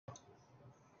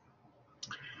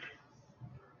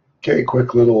Okay,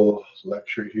 quick little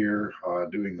lecture here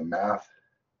doing the math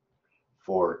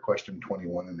for question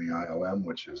 21 in the ILM,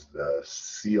 which is the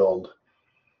sealed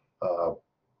uh,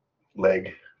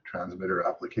 leg transmitter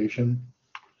application.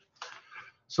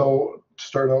 So to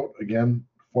start out, again,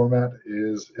 format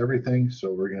is everything.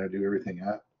 So we're going to do everything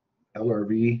at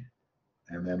LRV,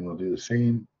 and then we'll do the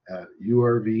same at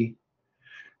URV.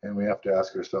 And we have to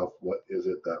ask ourselves, what is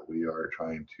it that we are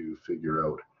trying to figure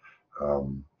out?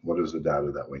 What is the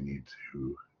data that we need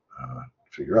to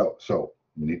figure out? So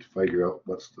we need to figure out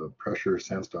what's the pressure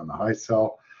sensed on the high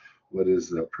cell, what is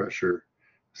the pressure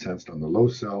sensed on the low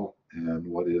cell, and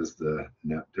what is the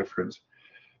net difference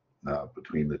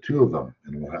between the two of them.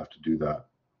 And we'll have to do that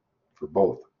for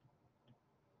both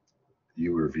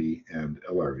URV and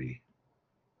LRV.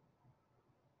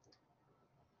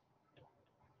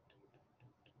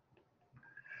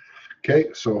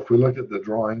 Okay, so if we look at the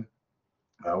drawing,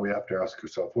 we have to ask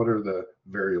ourselves, what are the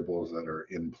variables that are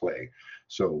in play?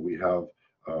 So we have,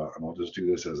 and I'll just do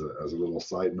this as a little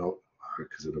side note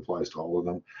because it applies to all of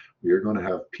them. We are going to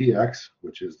have PX,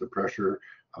 which is the pressure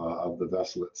of the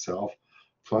vessel itself,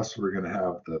 plus we're going to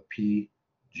have the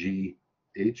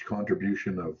PGH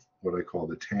contribution of what I call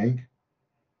the tank.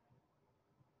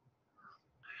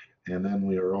 And then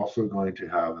we are also going to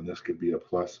have, and this could be a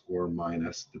plus or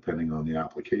minus depending on the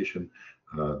application,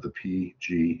 the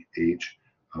PGH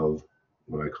of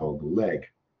what I call the leg.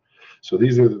 So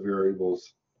these are the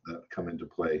variables that come into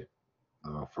play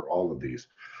for all of these.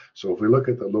 So if we look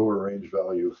at the lower range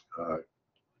value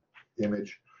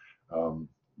image,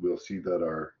 we'll see that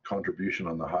our contribution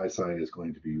on the high side is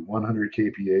going to be 100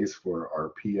 kPas for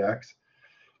our PX,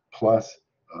 plus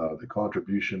the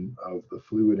contribution of the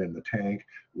fluid in the tank,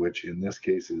 which in this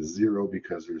case is 0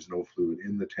 because there's no fluid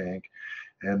in the tank,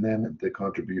 and then the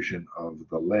contribution of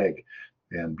the leg.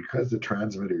 And because the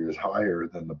transmitter is higher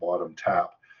than the bottom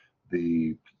tap,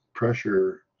 the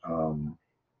pressure on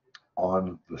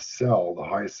the cell, the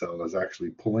high cell, is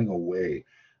actually pulling away.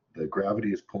 The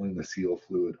gravity is pulling the seal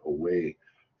fluid away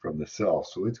from the cell.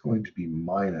 So it's going to be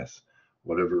minus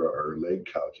whatever our leg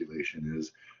calculation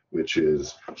is, which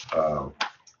is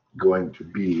going to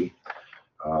be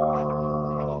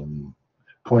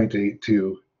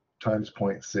 0.82 times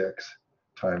 0.6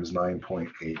 times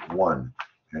 9.81.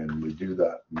 And we do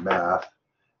that math,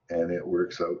 and it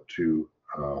works out to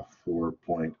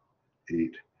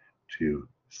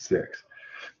 4.826.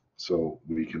 So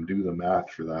we can do the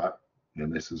math for that,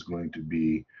 and this is going to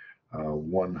be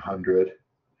 100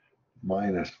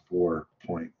 minus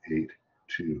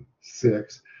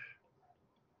 4.826,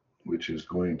 which is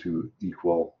going to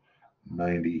equal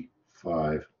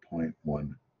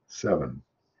 95.17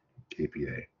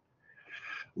 kPa.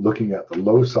 Looking at the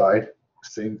low side,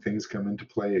 same things come into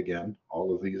play again,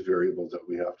 all of these variables that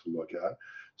we have to look at.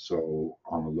 So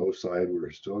on the low side, we're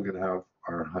still going to have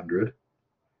our 100,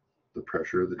 the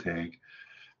pressure of the tank,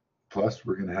 plus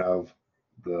we're going to have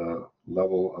the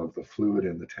level of the fluid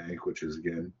in the tank, which is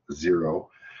again 0.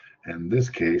 And in this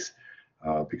case,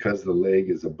 because the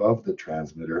leg is above the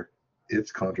transmitter,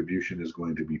 its contribution is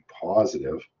going to be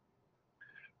positive.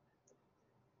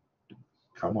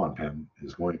 Come on, pen,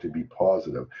 is going to be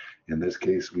positive. In this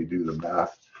case, we do the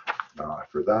math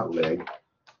for that leg,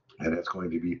 and it's going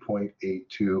to be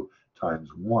 0.82 times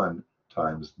 1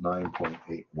 times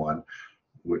 9.81,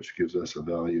 which gives us a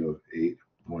value of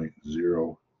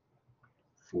 8.044.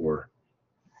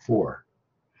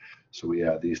 So we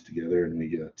add these together and we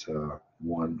get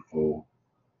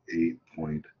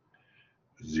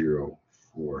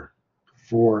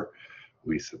 108.044.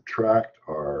 We subtract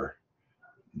our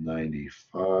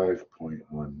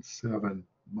 95.17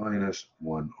 minus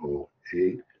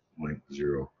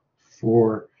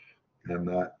 108.04, and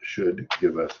that should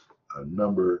give us a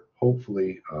number,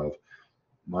 hopefully, of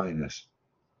minus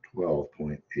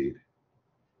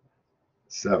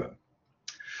 12.87.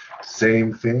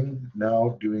 Same thing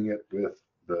now, doing it with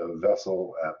the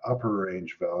vessel at upper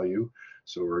range value.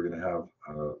 So we're going to have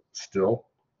still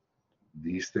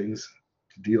these things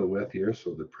to deal with here.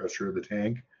 So the pressure of the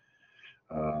tank,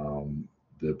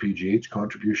 the PGH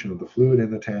contribution of the fluid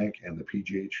in the tank, and the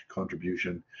PGH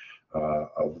contribution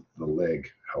of the leg,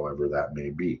 however that may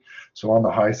be. So on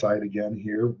the high side again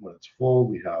here, when it's full,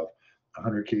 we have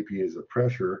 100 kPa of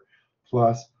pressure,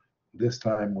 plus this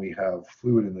time we have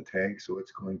fluid in the tank, so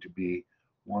it's going to be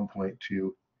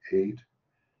 1.28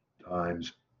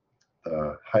 times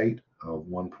the height of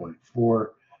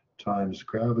 1.4 times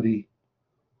gravity.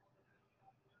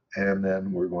 And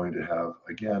then we're going to have,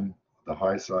 again, the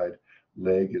high side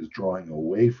leg is drawing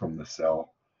away from the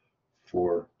cell,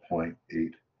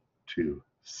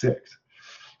 4.826.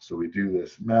 So we do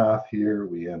this math here,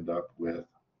 we end up with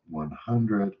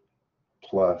 100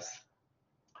 plus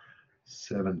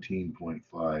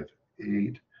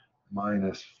 17.58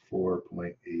 minus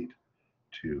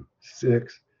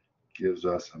 4.826 gives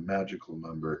us a magical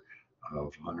number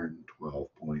of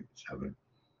 112.75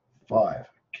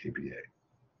 kPa.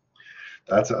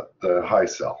 That's the high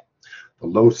cell. The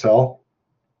low cell,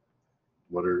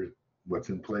 what's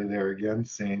in play there again?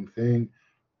 Same thing,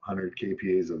 100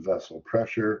 kPa of vessel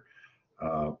pressure.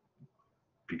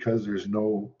 Because there's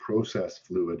no process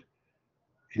fluid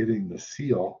hitting the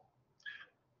seal,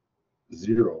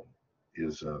 0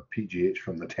 is pGH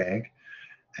from the tank.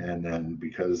 And then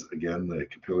because, again, the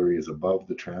capillary is above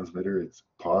the transmitter, it's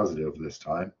positive this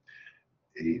time,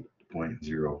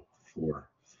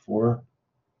 8.044.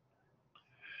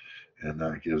 And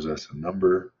that gives us a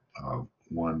number of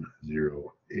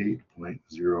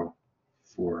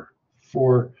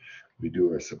 108.044. We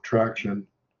do our subtraction,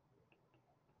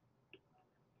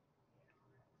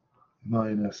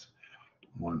 minus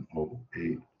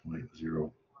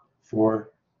 108.04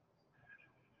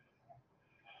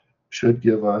 should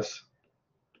give us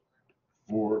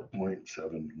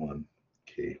 4.71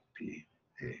 kPa.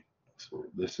 So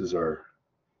this is our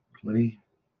 20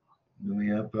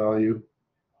 milliamp value.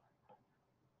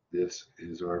 This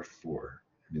is our 4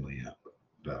 milliamp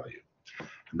value.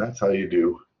 And that's how you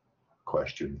do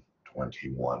question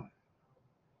 21.